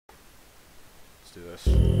Let's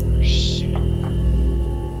do this. Shit. I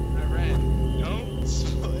ran. Don't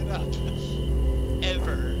split up.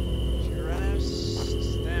 Ever. If you run out of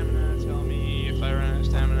stamina, tell me. If I run out of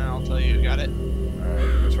stamina, I'll tell you. Got it?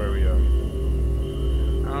 Alright, which way are we going?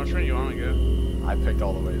 I don't know which way you want to go. I picked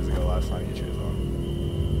all the ways to go last time, you choose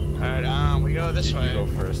one. Alright, we go this way. You go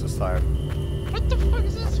first this time. What the fuck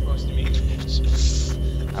is that supposed to mean?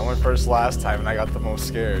 I went first last time and I got the most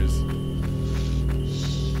scares.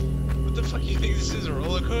 What the fuck, you think this is a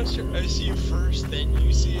roller coaster? I see you first, then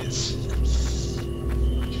you see it.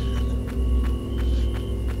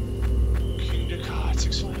 King to God,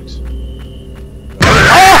 Six Flags.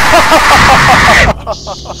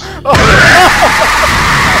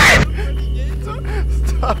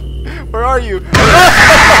 Stop. Where are you?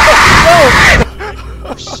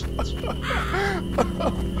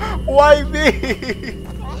 Why me?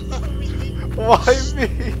 Why me?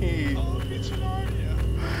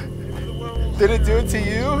 Did it do it to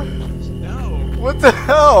you? No. What the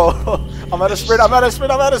hell? I'm out of sprint, I'm out of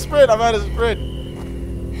sprint, I'm out of sprint, I'm out of sprint.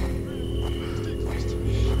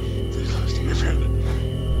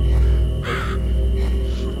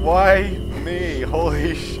 Why me?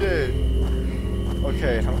 Holy shit.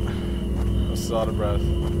 Okay, I'm still out of breath.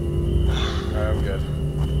 Alright, I'm good.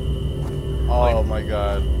 Oh my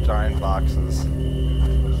god, giant boxes.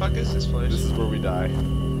 What the fuck is this place? This is where we die.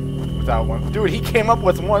 Without one. Dude, he came up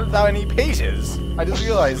with one without any pages. I just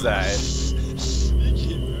realized that. You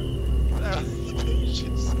came without any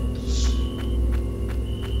pages.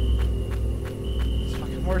 It's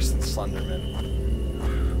fucking worse than Slenderman.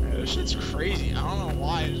 Yeah, this shit's crazy. I don't know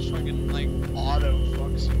why. It just fucking, like, auto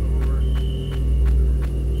fucks you over.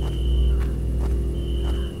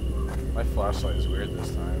 My flashlight is weird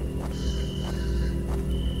this time.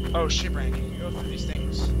 Oh shit, Brandon, you can go through these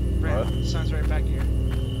things. Brandon, What? the sun's right back here.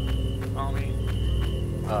 Follow me.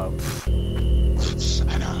 Oh.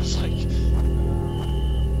 I know, it's like...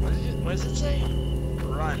 What does it say?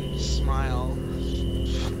 Run, smile,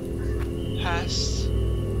 past...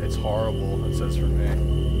 It's horrible, it says for me.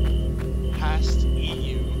 Past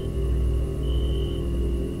EU.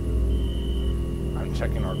 I'm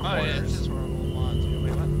checking our Oh yeah, this corners. is horrible.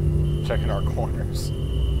 Wait, what? Checking our corners.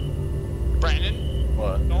 Brandon,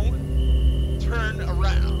 What? don't turn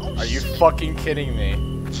around. Are you fucking kidding me?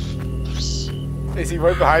 Is he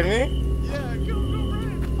right behind me? Yeah, go,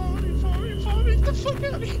 Brandon. Follow me, get the fuck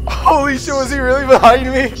out of here. Holy shit, was he really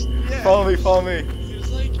behind me? Yeah. Follow me, follow me. He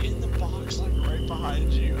was like in the box, like right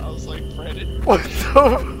behind you. I was like, Brandon, What the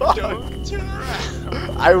fuck? don't turn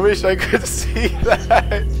around. I wish I could see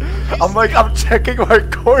that. I'm checking my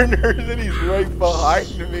corners and he's right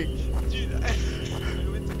behind me. Dude, I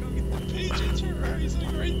went to go get the page and turned around. He's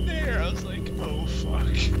like right there. I was like, oh fuck.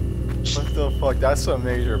 What the fuck? That's some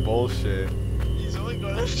major bullshit. He's only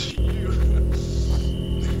going after you.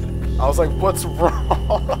 I was like, what's wrong?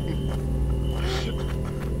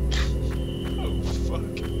 Oh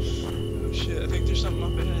fuck. Oh shit, I think there's something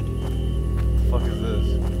up ahead. What the fuck is this?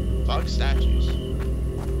 Fuck statues.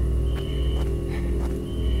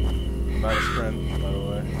 I'm out of sprint, by the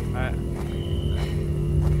way.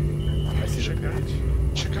 I see the page.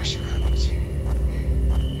 Check our surroundings.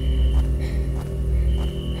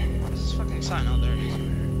 This is fucking sign. Oh, there it is.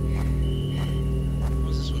 What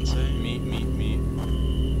does this one say? Meet.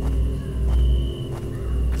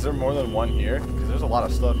 Is there more than one here? Because there's a lot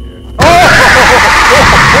of stuff here. Oh!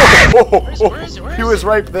 Where is it? He was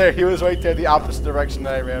right there. He was right there, the opposite direction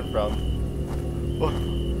that I ran from.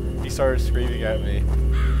 He started screaming at me.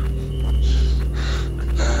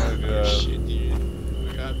 Oh my god. Shit, dude. We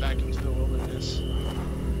got back into the wilderness.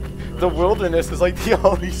 The wilderness is like the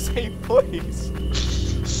only safe place.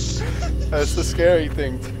 That's the scary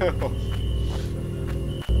thing too.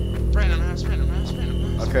 Brandon, I'm out.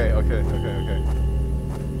 Okay. We're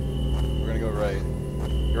gonna go right.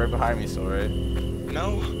 You're right behind me still, right?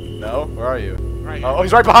 No. No? Where are you? Right. Oh,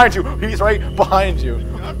 he's right behind you! He's right behind you!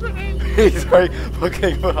 God, Brandon. He's right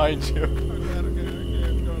fucking behind you. Okay, I'm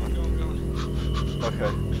going.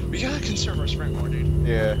 Okay. We gotta conserve our sprint more, dude.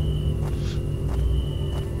 Yeah.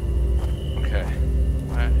 Okay.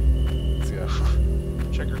 Alright. Let's go.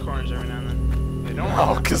 Check your corners every now and then. Hey, don't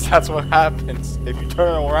No, because that's what happens. If you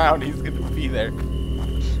turn around, he's gonna be there.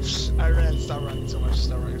 I ran. Stop running so much.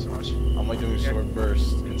 I'm like doing short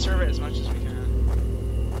bursts. Conserve it as much as we can.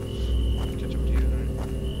 Catch up to you.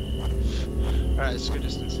 Alright, it's a good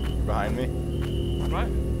distance. Behind me? What?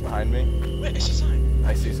 Behind me? Wait, I see a sign.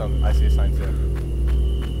 I see a sign too.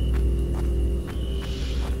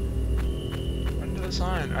 Run to the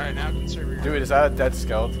sign. Alright, now conserve your... Dude, is that a dead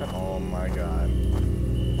skeleton? Oh my god.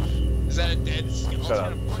 Is that a dead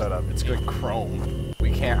skeleton? Shut up. It's good chrome.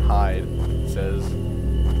 We can't hide. says.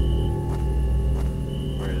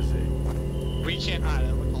 Where is he? We can't hide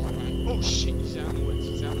it. Look all around. Oh shit, he's out in the woods.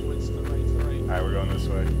 He's out in the woods to the right, to the right. Alright, we're going this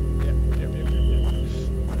way. Yep.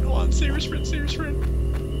 Come on, save your sprint, save your sprint.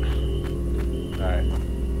 Alright.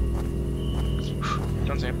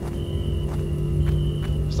 Don't see him.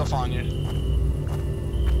 Still following you.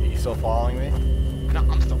 Are you still following me? No,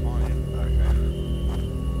 I'm still following you. Okay.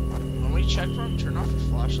 When we check for him, turn off your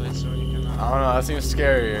flashlight so you can. I don't know, that seems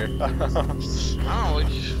scarier. I don't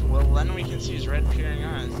know, well then we can see his red peering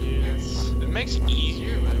eyes, dude. It makes it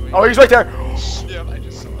easier, but Oh, he's right there! Yeah, I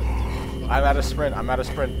just saw it. I'm at a sprint,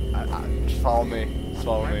 just follow me. Just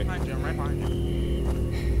follow Right me. behind you, I'm right behind you.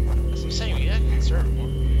 That's what I'm saying, we gotta conserve more.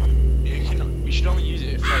 We should only use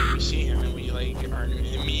it if like we see him and we like are in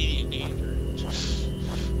immediate danger.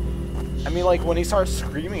 I mean, like, when he starts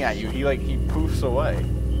screaming at you, he poofs away.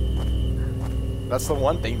 That's the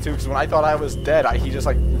one thing, too, because when I thought I was dead, he just,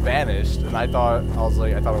 like, vanished, and I thought it was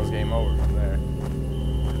game over from there.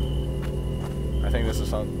 I think there's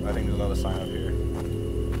another sign up here.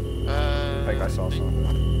 I think I saw something.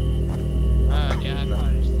 Yeah, no.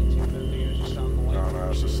 I just didn't see that thing, it was just on the light. No,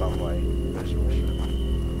 it's just some, like, visual shit.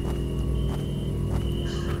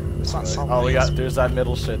 It's not something. Oh, there's that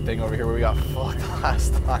middle shit thing over here where we got fucked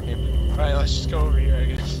last time. Alright, let's just go over here, I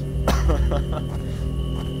guess.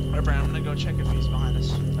 Alright, Brian, I'm gonna go check if he's behind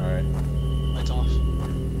us. Alright. Lights off.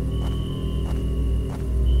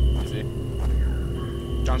 Is he?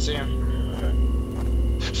 Don't see him. Okay.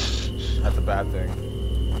 That's a bad thing.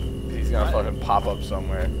 He's gonna fucking pop up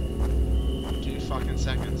somewhere. 2 fucking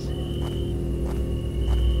seconds.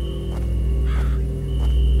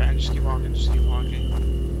 Brian, just keep walking, just keep walking.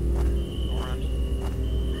 Don't run.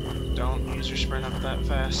 Don't use your sprint up that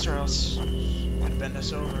fast or else it'd bend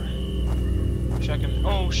us over. Checking.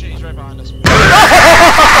 Oh shit, he's right behind us.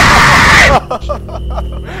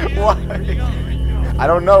 Why? Where are you going? I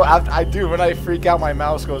don't know. I do. When I freak out, my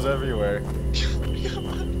mouse goes everywhere. Come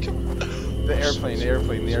on. The airplane.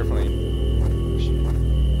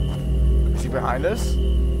 Is he behind us?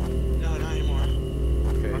 No, not anymore.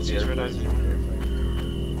 Okay, I don't see his red eyes anymore.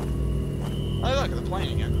 Oh look, the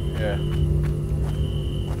plane again. Yeah.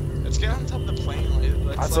 Let's get on top of the plane.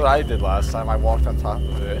 That's what I did last time. I walked on top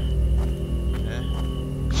of it. Yeah.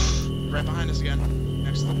 Right behind us again.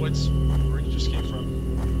 Next to the woods where he just came from.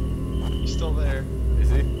 He's still there. Is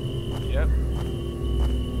he? Yep.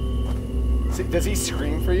 Does he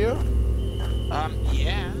scream for you?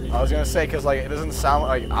 Yeah. I was gonna say, cause like it doesn't sound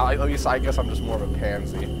like. At least I guess I'm just more of a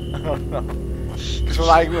pansy. I don't know. Cause when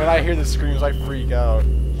I hear the screams, I freak out.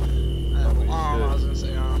 I was gonna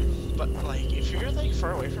say, but like if you're like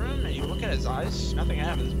far away from him and you look at his eyes, nothing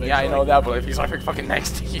happens. But Yeah, I know that, but if he's like fucking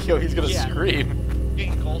next to you, he's gonna scream.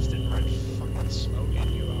 Getting engulfed in red fucking smoke and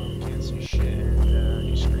you can't see shit and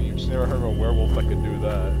he screams. Never heard of a werewolf that could do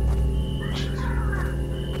that.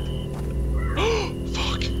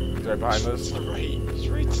 Fuck! He's right behind us. To the right. He's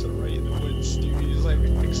right to the right in the woods, dude. He's like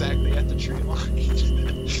exactly at the tree line.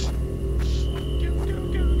 Go.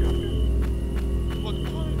 Look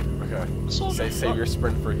behind. Okay. Save your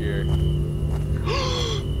sprint for here.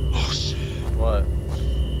 Oh shit. What?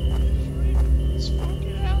 He's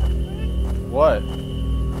fucking out, man. What?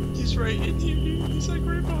 He's right in here, dude. He's like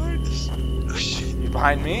right behind us. Oh shit. He's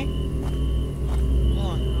behind me?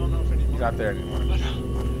 Hold on, I don't know if anymore. He's not there anymore.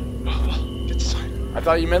 Oh, get the sign. I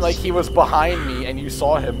thought you meant like he was behind me and you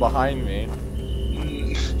saw him behind me.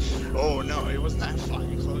 Oh no, it wasn't that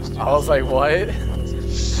fucking close, dude. I was like, what?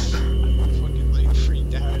 Fucking like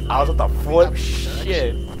freaked out. I was at the flip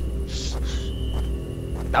shit.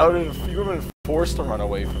 That would have been forced to run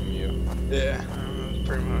away from you. Yeah,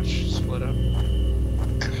 pretty much split up.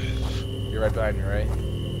 You're right behind me, right?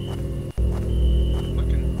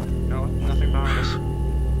 Looking. No, nothing behind us.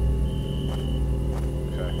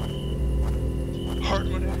 Okay. Hard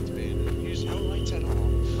mode activated. Use no lights at all.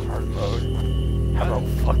 Hard mode. How about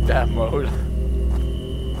fuck that mode?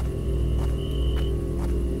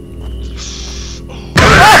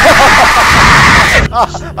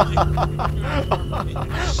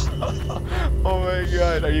 Oh my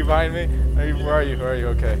god, are you behind me? Where are you?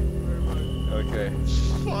 Okay. Okay.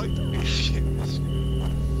 Fuck.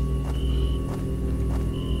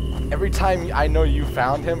 Every time I know you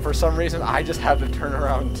found him, for some reason, I just have to turn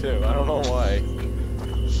around too. I don't know why.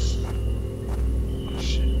 Oh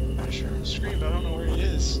shit. I sure him scream, but I don't know where he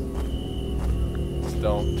is. Just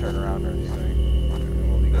don't turn around or anything. And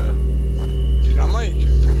we'll be good. Dude, I'm like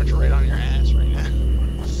pretty much right on your ass right now.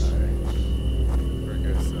 Alright. We're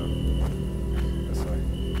good, so. This way.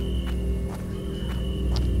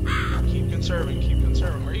 Keep conserving, keep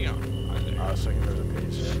conserving. Where are you going? I was thinking there's a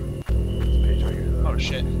page. There's a page right here, though. Oh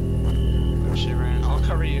shit. There's Shit, Ryan. I'll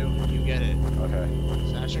cover you. You get it. Okay.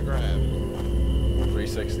 Snatch and grab.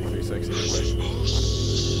 360, 360.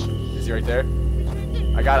 Is he right there?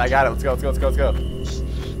 I got it. Let's go.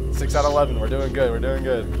 6 out of 11. We're doing good.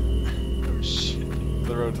 Oh, shit. To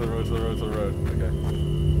the road. Okay.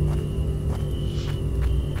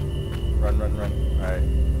 Run. Alright.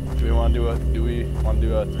 Do we want to do a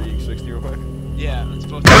 360 real quick? Yeah, let's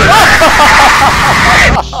both.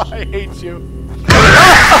 I hate you.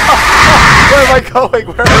 Where am I going?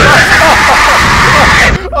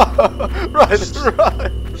 Run.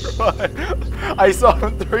 I saw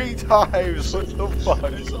him 3 times. What the fuck?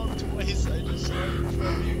 I saw him twice. I just saw him in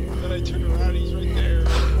front of me. Then I turned around. He's right there,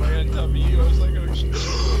 right on top of you. I was like, oh shit.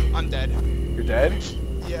 I'm dead. You're dead?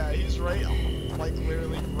 Yeah, he's right. Like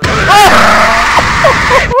literally.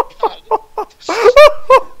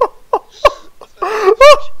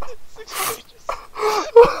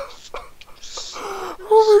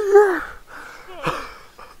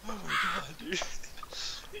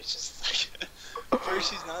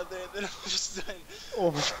 She's not there, then all of a sudden, Oh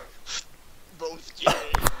my. both dead.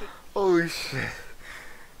 Holy shit.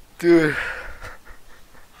 Dude.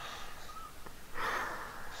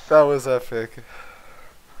 That was epic.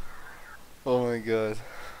 Oh my god.